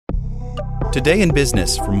Today in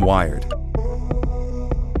Business from Wired.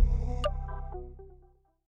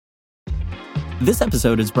 This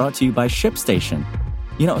episode is brought to you by ShipStation.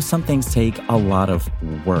 You know, some things take a lot of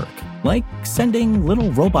work, like sending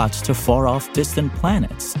little robots to far-off distant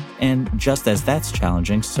planets. And just as that's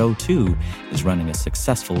challenging, so too is running a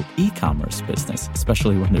successful e-commerce business,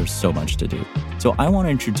 especially when there's so much to do. So I want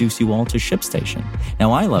to introduce you all to ShipStation.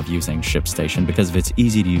 Now, I love using ShipStation because of its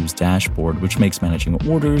easy-to-use dashboard, which makes managing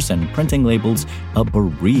orders and printing labels a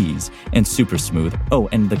breeze and super smooth. Oh,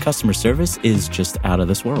 and the customer service is just out of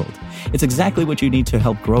this world. It's exactly what you need to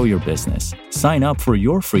help grow your business. Sign up for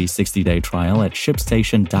your free 60-day trial at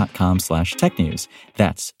shipstation.com/technews.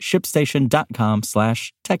 That's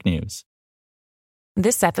shipstation.com/technews.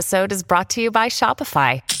 This episode is brought to you by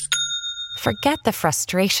Shopify. Forget the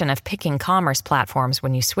frustration of picking commerce platforms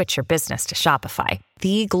when you switch your business to Shopify,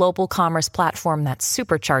 the global commerce platform that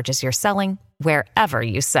supercharges your selling wherever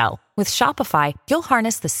you sell. With Shopify, you'll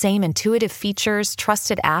harness the same intuitive features,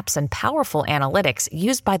 trusted apps, and powerful analytics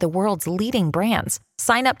used by the world's leading brands.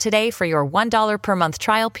 Sign up today for your $1 per month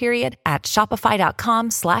trial period at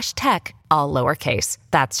shopify.com/tech, all lowercase.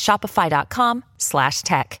 That's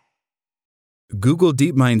shopify.com/tech. Google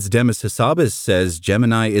DeepMind's Demis Hassabis says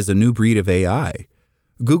Gemini is a new breed of AI.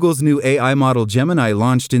 Google's new AI model Gemini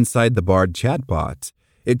launched inside the Bard chatbot.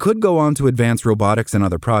 It could go on to advance robotics and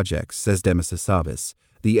other projects, says Demis Hassabis,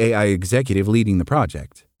 the AI executive leading the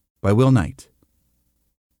project. By Will Knight.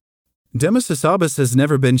 Demis Hassabis has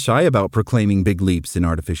never been shy about proclaiming big leaps in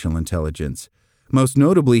artificial intelligence. Most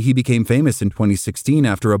notably, he became famous in 2016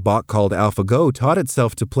 after a bot called AlphaGo taught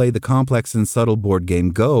itself to play the complex and subtle board game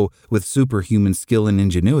Go with superhuman skill and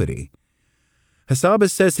ingenuity.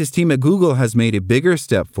 Hassabis says his team at Google has made a bigger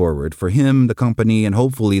step forward for him, the company, and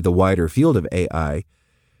hopefully the wider field of AI.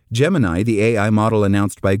 Gemini, the AI model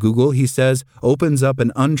announced by Google, he says, opens up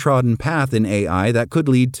an untrodden path in AI that could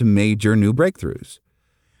lead to major new breakthroughs.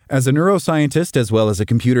 As a neuroscientist as well as a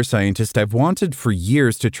computer scientist, I've wanted for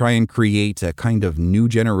years to try and create a kind of new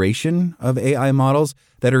generation of AI models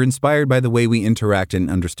that are inspired by the way we interact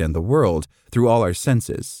and understand the world through all our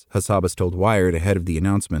senses, Hassabis told Wired ahead of the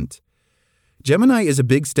announcement. Gemini is a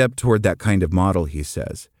big step toward that kind of model, he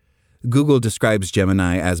says. Google describes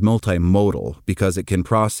Gemini as multimodal because it can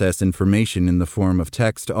process information in the form of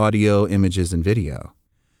text, audio, images, and video.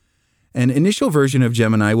 An initial version of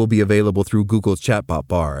Gemini will be available through Google's chatbot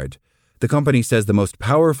Bard. The company says the most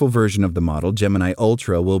powerful version of the model, Gemini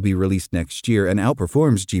Ultra, will be released next year and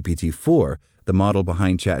outperforms GPT-4, the model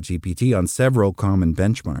behind ChatGPT, on several common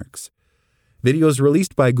benchmarks. Videos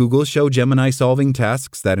released by Google show Gemini solving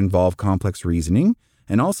tasks that involve complex reasoning,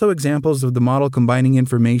 and also examples of the model combining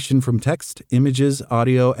information from text, images,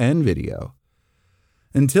 audio, and video.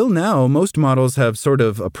 Until now, most models have sort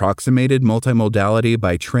of approximated multimodality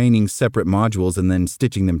by training separate modules and then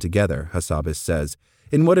stitching them together, Hassabis says,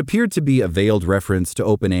 in what appeared to be a veiled reference to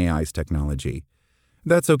OpenAI's technology.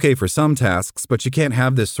 That's okay for some tasks, but you can't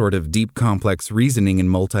have this sort of deep, complex reasoning in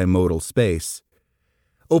multimodal space.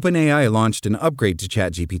 OpenAI launched an upgrade to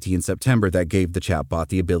ChatGPT in September that gave the chatbot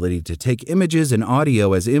the ability to take images and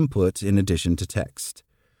audio as input in addition to text.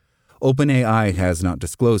 OpenAI has not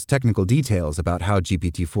disclosed technical details about how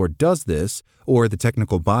GPT-4 does this or the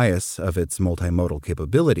technical bias of its multimodal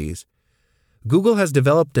capabilities. Google has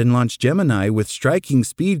developed and launched Gemini with striking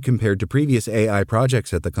speed compared to previous AI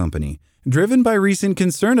projects at the company, driven by recent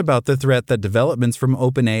concern about the threat that developments from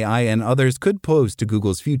OpenAI and others could pose to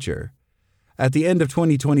Google's future. At the end of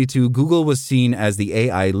 2022, Google was seen as the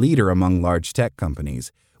AI leader among large tech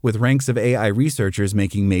companies, with ranks of AI researchers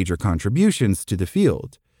making major contributions to the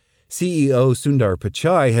field. CEO Sundar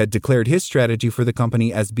Pichai had declared his strategy for the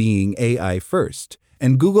company as being AI first,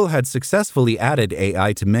 and Google had successfully added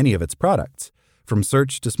AI to many of its products, from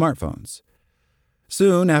search to smartphones.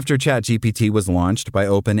 Soon after ChatGPT was launched by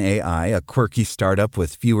OpenAI, a quirky startup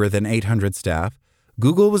with fewer than 800 staff,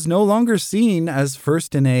 Google was no longer seen as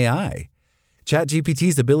first in AI.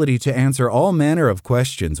 ChatGPT's ability to answer all manner of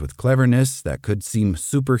questions with cleverness that could seem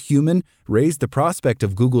superhuman raised the prospect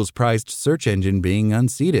of Google's prized search engine being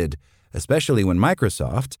unseated, especially when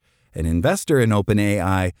Microsoft, an investor in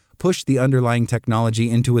OpenAI, pushed the underlying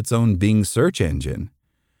technology into its own Bing search engine.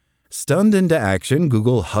 Stunned into action,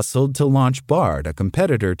 Google hustled to launch Bard, a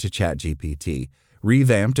competitor to ChatGPT,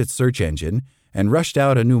 revamped its search engine, and rushed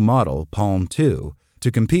out a new model, Palm 2,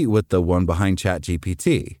 to compete with the one behind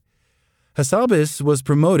ChatGPT. Hassabis was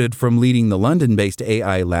promoted from leading the London-based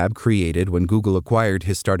AI lab created when Google acquired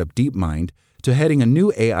his startup DeepMind to heading a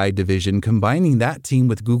new AI division combining that team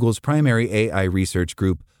with Google's primary AI research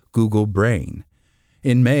group, Google Brain.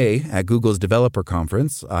 In May, at Google's developer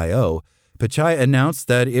conference, I/O, Pichai announced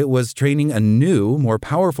that it was training a new, more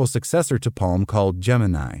powerful successor to Palm called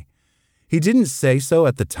Gemini. He didn't say so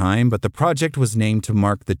at the time, but the project was named to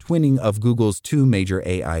mark the twinning of Google's two major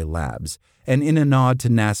AI labs, and in a nod to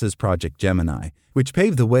NASA's Project Gemini, which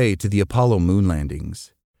paved the way to the Apollo moon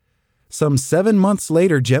landings. Some 7 months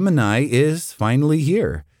later, Gemini is finally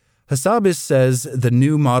here. Hassabis says the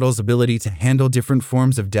new model's ability to handle different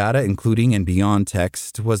forms of data, including and beyond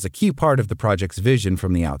text, was a key part of the project's vision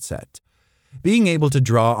from the outset. Being able to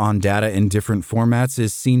draw on data in different formats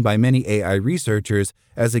is seen by many AI researchers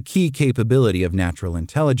as a key capability of natural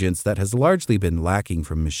intelligence that has largely been lacking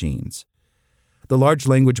from machines. The large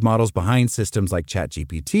language models behind systems like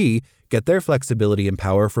ChatGPT get their flexibility and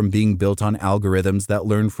power from being built on algorithms that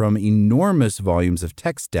learn from enormous volumes of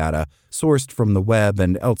text data sourced from the web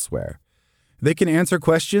and elsewhere. They can answer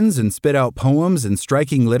questions and spit out poems and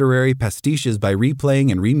striking literary pastiches by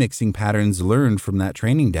replaying and remixing patterns learned from that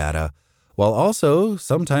training data, while also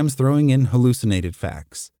sometimes throwing in hallucinated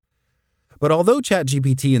facts. But although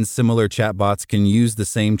ChatGPT and similar chatbots can use the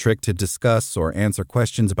same trick to discuss or answer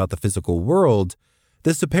questions about the physical world,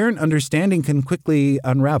 this apparent understanding can quickly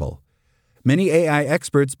unravel. Many AI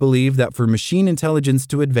experts believe that for machine intelligence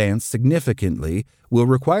to advance significantly will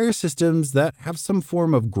require systems that have some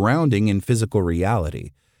form of grounding in physical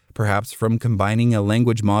reality, perhaps from combining a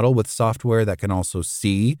language model with software that can also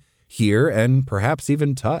see, hear, and perhaps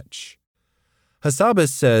even touch. Hassabis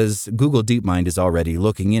says Google DeepMind is already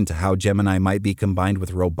looking into how Gemini might be combined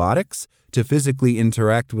with robotics to physically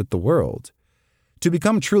interact with the world. To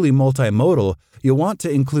become truly multimodal, you'll want to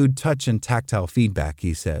include touch and tactile feedback,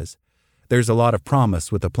 he says. There's a lot of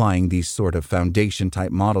promise with applying these sort of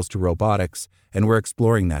foundation-type models to robotics, and we're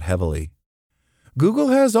exploring that heavily. Google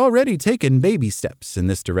has already taken baby steps in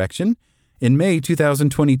this direction. In May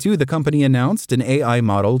 2022, the company announced an AI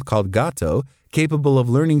model called Gato, capable of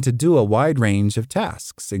learning to do a wide range of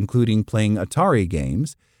tasks, including playing Atari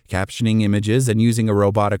games, captioning images, and using a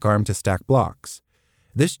robotic arm to stack blocks.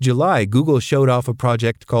 This July, Google showed off a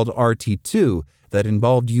project called RT2 that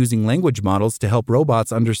involved using language models to help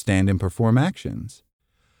robots understand and perform actions.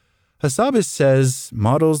 Hassabis says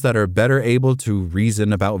models that are better able to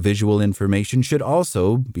reason about visual information should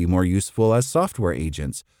also be more useful as software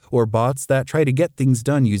agents, or bots that try to get things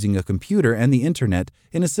done using a computer and the internet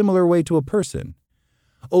in a similar way to a person.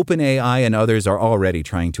 OpenAI and others are already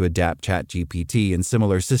trying to adapt ChatGPT and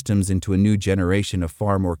similar systems into a new generation of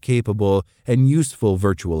far more capable and useful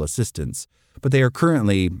virtual assistants, but they are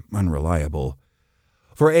currently unreliable.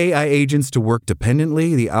 For AI agents to work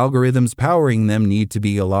dependently, the algorithms powering them need to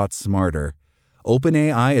be a lot smarter.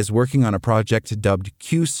 OpenAI is working on a project dubbed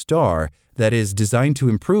Q-Star that is designed to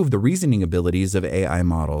improve the reasoning abilities of AI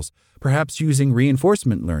models, perhaps using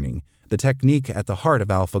reinforcement learning, the technique at the heart of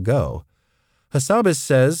AlphaGo. Hassabis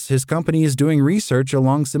says his company is doing research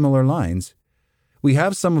along similar lines. We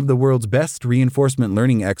have some of the world's best reinforcement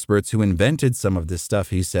learning experts who invented some of this stuff,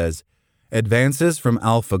 he says. Advances from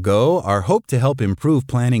AlphaGo are hoped to help improve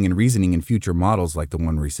planning and reasoning in future models like the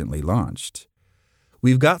one recently launched.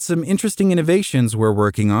 We've got some interesting innovations we're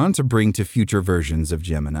working on to bring to future versions of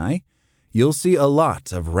Gemini. You'll see a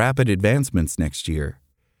lot of rapid advancements next year.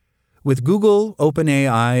 With Google,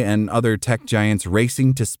 OpenAI, and other tech giants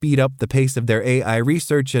racing to speed up the pace of their AI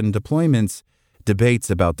research and deployments, debates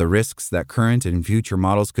about the risks that current and future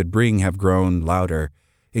models could bring have grown louder,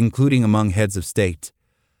 including among heads of state.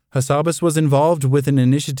 Hassabis was involved with an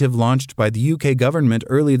initiative launched by the UK government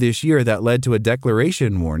early this year that led to a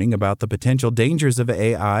declaration warning about the potential dangers of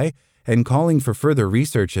AI and calling for further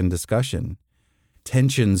research and discussion.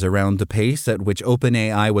 Tensions around the pace at which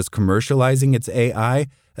OpenAI was commercializing its AI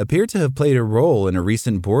appear to have played a role in a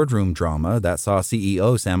recent boardroom drama that saw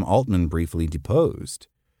CEO Sam Altman briefly deposed.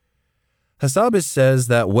 Hassabis says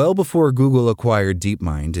that well before Google acquired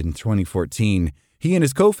DeepMind in 2014, he and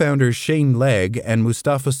his co-founders Shane Legg and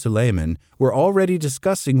Mustafa Suleyman were already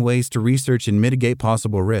discussing ways to research and mitigate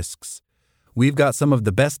possible risks. We've got some of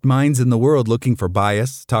the best minds in the world looking for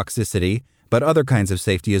bias, toxicity, but other kinds of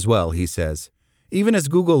safety as well, he says. Even as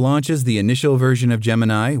Google launches the initial version of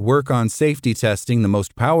Gemini, work on safety testing the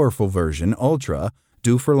most powerful version, Ultra,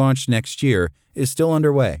 due for launch next year, is still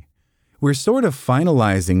underway. We're sort of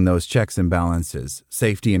finalizing those checks and balances,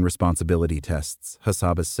 safety and responsibility tests,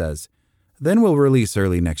 Hassabis says. Then we'll release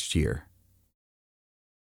early next year.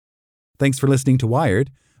 Thanks for listening to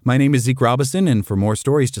Wired. My name is Zeke Robison, and for more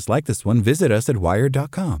stories just like this one, visit us at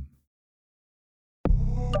wired.com.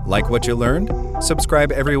 Like what you learned?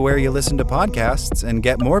 Subscribe everywhere you listen to podcasts and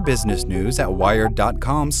get more business news at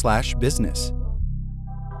wired.com/business.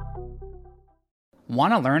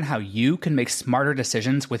 Want to learn how you can make smarter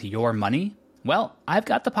decisions with your money? Well, I've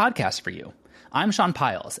got the podcast for you. I'm Sean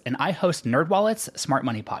Piles, and I host NerdWallet's Smart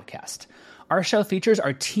Money Podcast. Our show features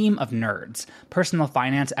our team of nerds, personal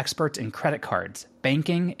finance experts in credit cards,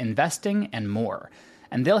 banking, investing, and more.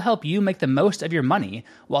 And they'll help you make the most of your money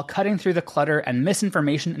while cutting through the clutter and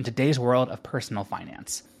misinformation in today's world of personal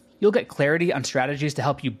finance. You'll get clarity on strategies to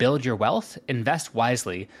help you build your wealth, invest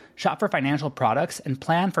wisely, shop for financial products, and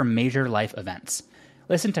plan for major life events.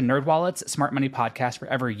 Listen to NerdWallet's Smart Money Podcast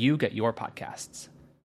wherever you get your podcasts.